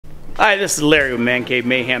Hi, this is Larry with ManCave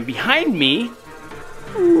Mayhem. Behind me,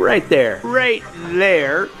 right there,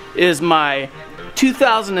 is my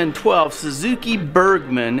 2012 Suzuki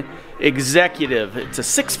Burgman Executive. It's a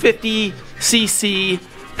 650cc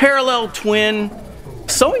parallel twin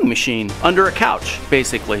sewing machine under a couch,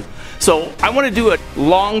 basically. So I want to do a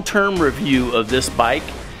long-term review of this bike,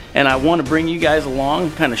 and I want to bring you guys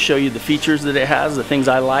along, kind of show you the features that it has, the things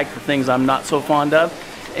I like, the things I'm not so fond of,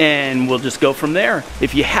 and we'll just go from there.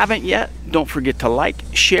 If you haven't yet, don't forget to like,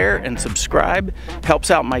 share, and subscribe. Helps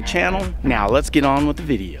out my channel. Now let's get on with the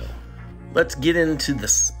video. Let's get into the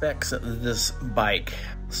specs of this bike.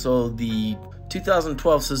 So the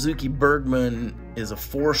 2012 Suzuki Burgman is a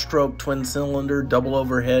 4-stroke twin-cylinder, double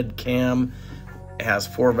overhead cam. It has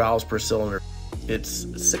 4 valves per cylinder. It's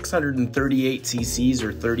 638 cc's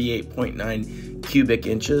or 38.9 cubic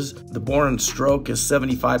inches. The bore and stroke is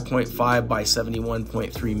 75.5 by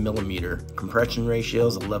 71.3 millimeter. Compression ratio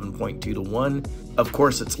is 11.2 to 1. Of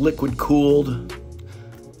course, it's liquid cooled,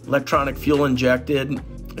 electronic fuel injected.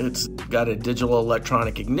 It's got a digital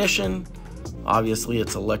electronic ignition. Obviously,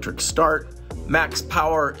 it's electric start. Max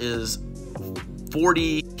power is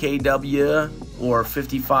 40 kW or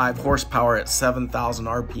 55 horsepower at 7,000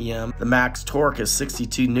 RPM. The max torque is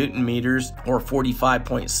 62 Newton meters or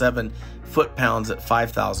 45.7 foot-pounds at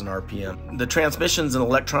 5,000 RPM. The transmission's an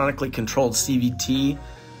electronically controlled CVT,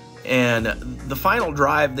 and the final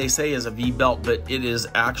drive they say is a V-belt, but it is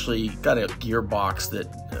actually got a gearbox that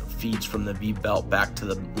feeds from the V-belt back to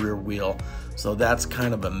the rear wheel. So that's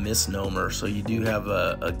kind of a misnomer. So you do have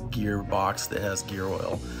a gearbox that has gear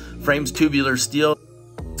oil. Frame's tubular steel.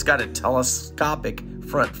 It's got a telescopic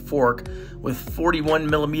front fork with 41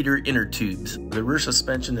 millimeter inner tubes. The rear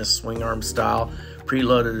suspension is swing arm style,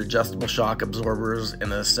 preloaded adjustable shock absorbers,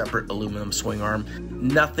 and a separate aluminum swing arm.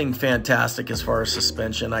 Nothing fantastic as far as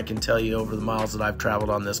suspension. I can tell you over the miles that I've traveled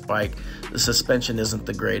on this bike, the suspension isn't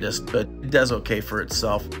the greatest, but it does okay for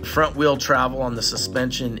itself. Front wheel travel on the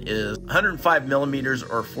suspension is 105 millimeters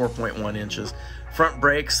or 4.1 inches. Front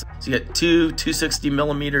brakes, so you get two 260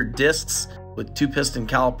 millimeter discs with 2 piston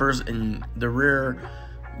calipers. In the rear,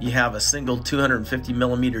 you have a single 250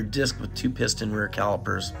 millimeter disc with 2 piston rear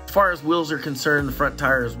calipers. As far as wheels are concerned, the front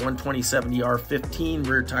tire is 120/70R15,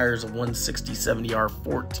 rear tire is a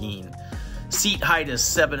 160/70R14. Seat height is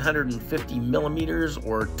 750 millimeters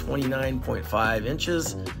or 29.5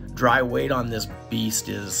 inches. Dry weight on this beast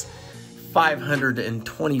is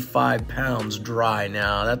 525 pounds dry.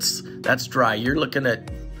 Now that's dry. You're looking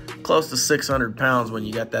at close to 600 pounds when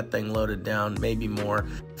you got that thing loaded down, maybe more.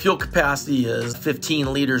 Fuel capacity is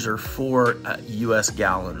 15 liters or 4 US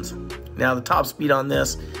gallons. Now the top speed on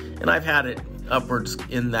this, and I've had it upwards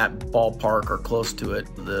in that ballpark or close to it.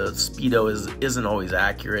 The speedo isn't always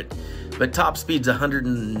accurate, but top speed's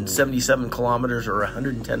 177 kilometers or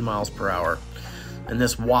 110 miles per hour. And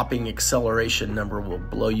this whopping acceleration number will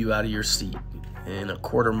blow you out of your seat. In a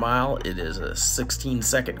quarter mile, it is a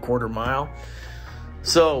 16-second quarter mile.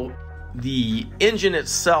 So the engine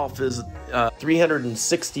itself is a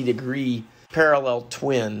 360-degree parallel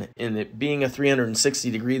twin. And it being a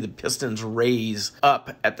 360-degree, the pistons raise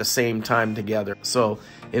up at the same time together. So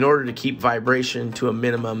in order to keep vibration to a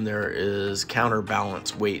minimum, there is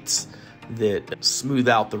counterbalance weights that smooth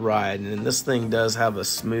out the ride. And this thing does have a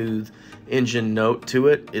smooth engine note to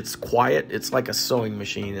it. It's quiet. It's like a sewing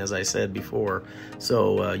machine, as I said before.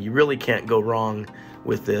 So you really can't go wrong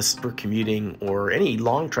with this for commuting or any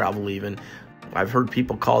long travel even. I've heard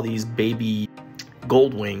people call these baby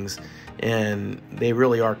gold wings, and they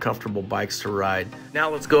really are comfortable bikes to ride. Now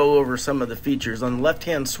let's go over some of the features. On the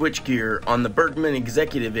left-hand switchgear on the Burgman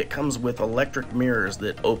Executive, it comes with electric mirrors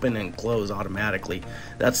that open and close automatically.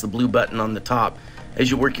 That's the blue button on the top. As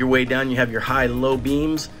you work your way down, you have your high-low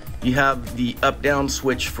beams. You have the up-down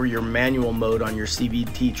switch for your manual mode on your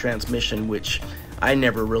CVT transmission, which I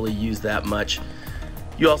never really use that much.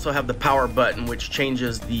 You also have the power button, which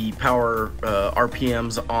changes the power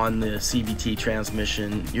RPMs on the CVT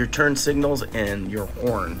transmission, your turn signals, and your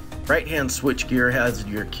horn. Right-hand switchgear has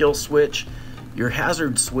your kill switch, your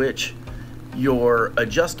hazard switch, your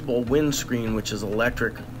adjustable windscreen, which is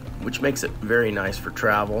electric, which makes it very nice for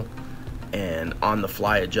travel, and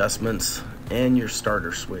on-the-fly adjustments, and your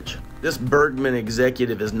starter switch. This Burgman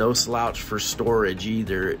Executive is no slouch for storage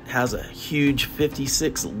either. It has a huge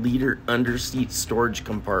 56-liter underseat storage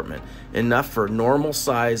compartment, enough for normal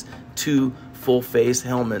size 2 full-face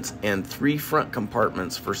helmets and 3 front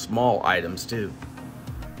compartments for small items too.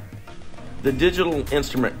 The digital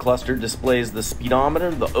instrument cluster displays the speedometer,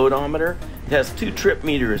 the odometer. It has 2 trip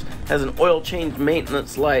meters, has an oil change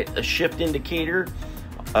maintenance light, a shift indicator,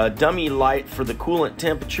 a dummy light for the coolant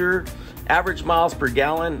temperature, average miles per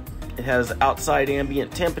gallon, It has outside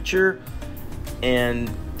ambient temperature and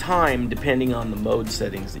time depending on the mode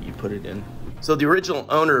settings that you put it in. So the original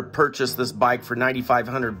owner purchased this bike for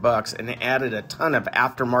 $9,500 and added a ton of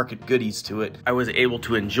aftermarket goodies to it. I was able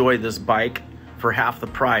to enjoy this bike for half the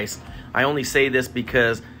price. I only say this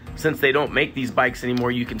because since they don't make these bikes anymore,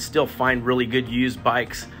 you can still find really good used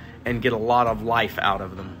bikes and get a lot of life out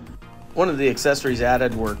of them. One of the accessories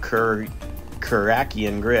added were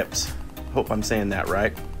Karakian grips. Hope I'm saying that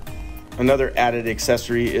right. Another added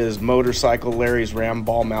accessory is Motorcycle Larry's Ram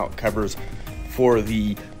ball mount covers for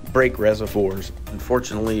the brake reservoirs.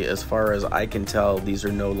 Unfortunately, as far as I can tell, these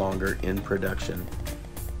are no longer in production.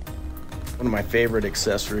 One of my favorite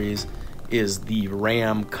accessories is the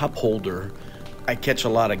Ram cup holder. I catch a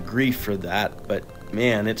lot of grief for that, but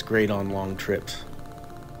man, it's great on long trips.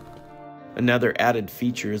 Another added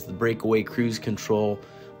feature is the breakaway cruise control,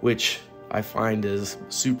 which I find is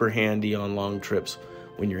super handy on long trips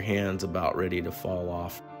when your hand's about ready to fall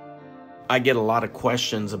off. I get a lot of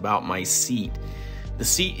questions about my seat. The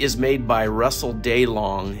seat is made by Russell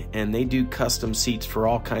Daylong, and they do custom seats for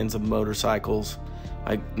all kinds of motorcycles.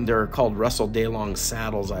 They're called Russell Daylong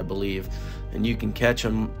saddles, I believe, and you can catch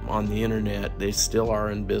them on the internet. They still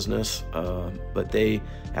are in business, but they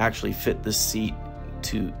actually fit the seat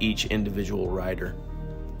to each individual rider.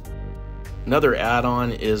 Another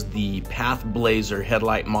add-on is the Path Blazer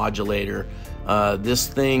headlight modulator. This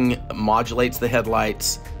thing modulates the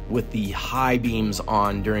headlights with the high beams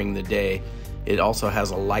on during the day. It also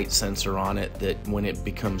has a light sensor on it that when it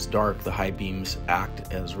becomes dark, the high beams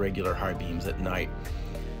act as regular high beams at night.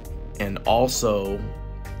 And also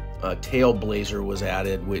a tail blazer was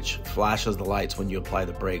added, which flashes the lights when you apply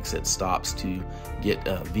the brakes. It stops to get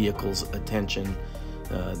vehicles' attention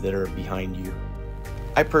that are behind you.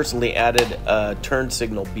 I personally added a turn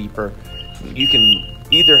signal beeper. You can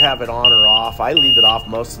either have it on or off. I leave it off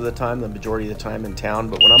most of the time, the majority of the time in town,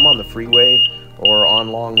 but when I'm on the freeway or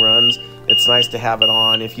on long runs, it's nice to have it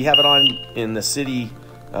on. If you have it on in the city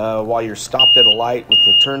while you're stopped at a light with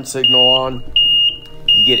the turn signal on,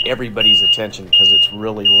 you get everybody's attention because it's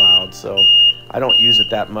really loud. So I don't use it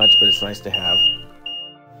that much, but it's nice to have.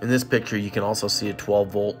 In this picture, you can also see a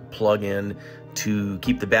 12-volt plug-in to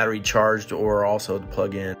keep the battery charged, or also to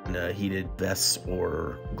plug in heated vests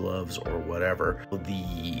or gloves or whatever.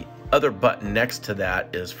 The other button next to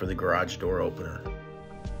that is for the garage door opener.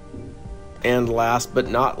 And last but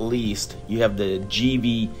not least, you have the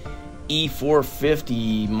GV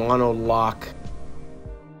E450 monolock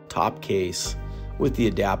top case with the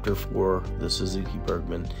adapter for the Suzuki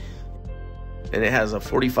Burgman. And it has a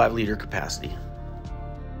 45-liter capacity.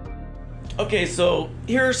 Okay, so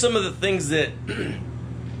here are some of the things that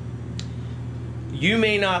you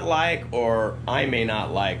may not like or I may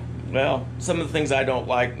not like. Well, some of the things I don't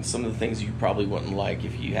like and some of the things you probably wouldn't like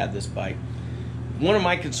if you had this bike. One of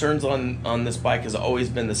my concerns on this bike has always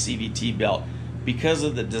been the CVT belt. Because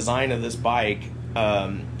of the design of this bike,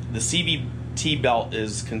 the CVT belt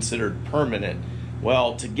is considered permanent.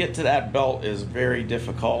 Well, to get to that belt is very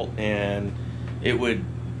difficult, and it would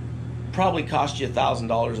probably cost you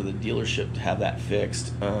 $1,000 at the dealership to have that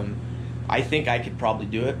fixed. I think I could probably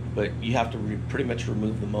do it, but you have to pretty much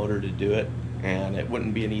remove the motor to do it, and it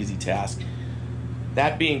wouldn't be an easy task.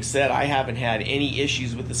 That being said, I haven't had any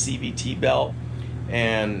issues with the CVT belt,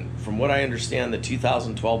 and from what I understand, the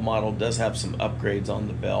 2012 model does have some upgrades on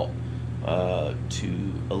the belt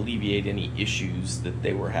to alleviate any issues that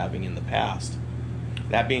they were having in the past.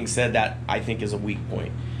 That being said, that I think is a weak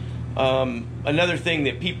point. Another thing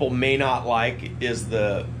that people may not like is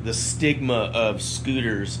the stigma of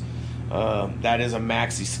scooters. That is a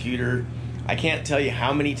maxi scooter. I can't tell you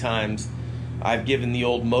how many times I've given the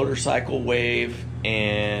old motorcycle wave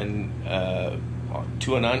and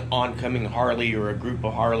to an oncoming Harley or a group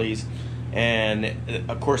of Harleys, and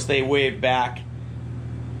of course they wave back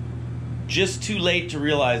just too late to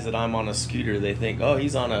realize that I'm on a scooter. They think, oh,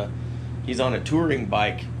 he's on a touring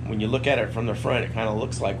bike. When you look at it from the front, it kind of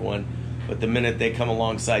looks like one, but the minute they come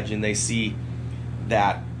alongside you and they see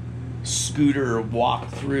that scooter walk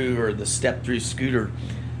through or the step through scooter,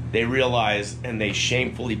 they realize and they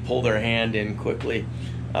shamefully pull their hand in quickly.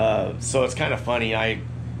 So it's kind of funny.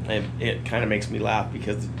 It kind of makes me laugh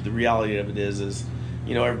because the reality of it is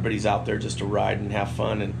you know, everybody's out there just to ride and have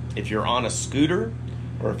fun, and if you're on a scooter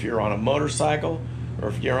or if you're on a motorcycle or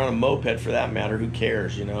if you're on a moped for that matter, who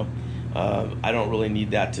cares, you know? I don't really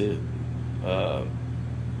need that to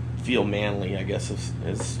feel manly, I guess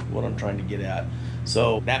is what I'm trying to get at.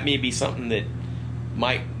 So that may be something that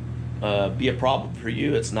might be a problem for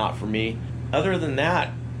you. It's not for me. Other than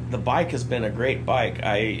that, the bike has been a great bike.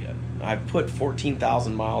 I've put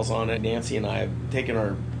 14,000 miles on it. Nancy and I have taken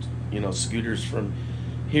our you know, scooters from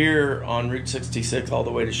here on Route 66 all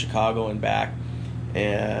the way to Chicago and back,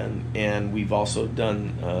 and we've also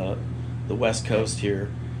done the West Coast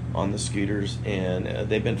here on the scooters, and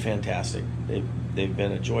they've been fantastic. They've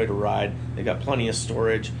been a joy to ride. They got plenty of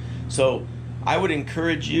storage. So I would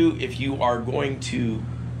encourage you, if you are going to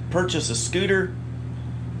purchase a scooter,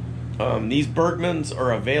 these Burgmans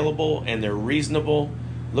are available and they're reasonable.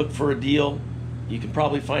 Look for a deal. You can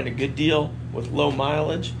probably find a good deal with low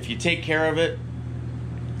mileage. If you take care of it,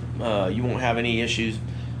 you won't have any issues.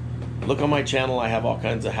 Look on my channel. I have all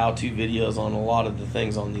kinds of how-to videos on a lot of the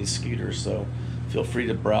things on these scooters, so feel free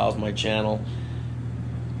to browse my channel.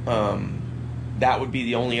 That would be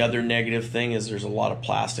the only other negative thing, is there's a lot of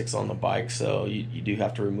plastics on the bike, so you do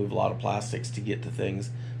have to remove a lot of plastics to get to things.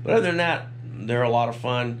 But other than that, they're a lot of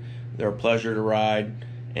fun. They're a pleasure to ride,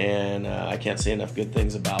 and I can't say enough good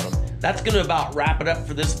things about them. That's going to about wrap it up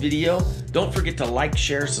for this video. Don't forget to like,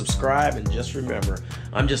 share, subscribe, and just remember,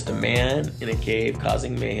 I'm just a man in a cave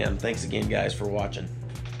causing mayhem. Thanks again, guys, for watching.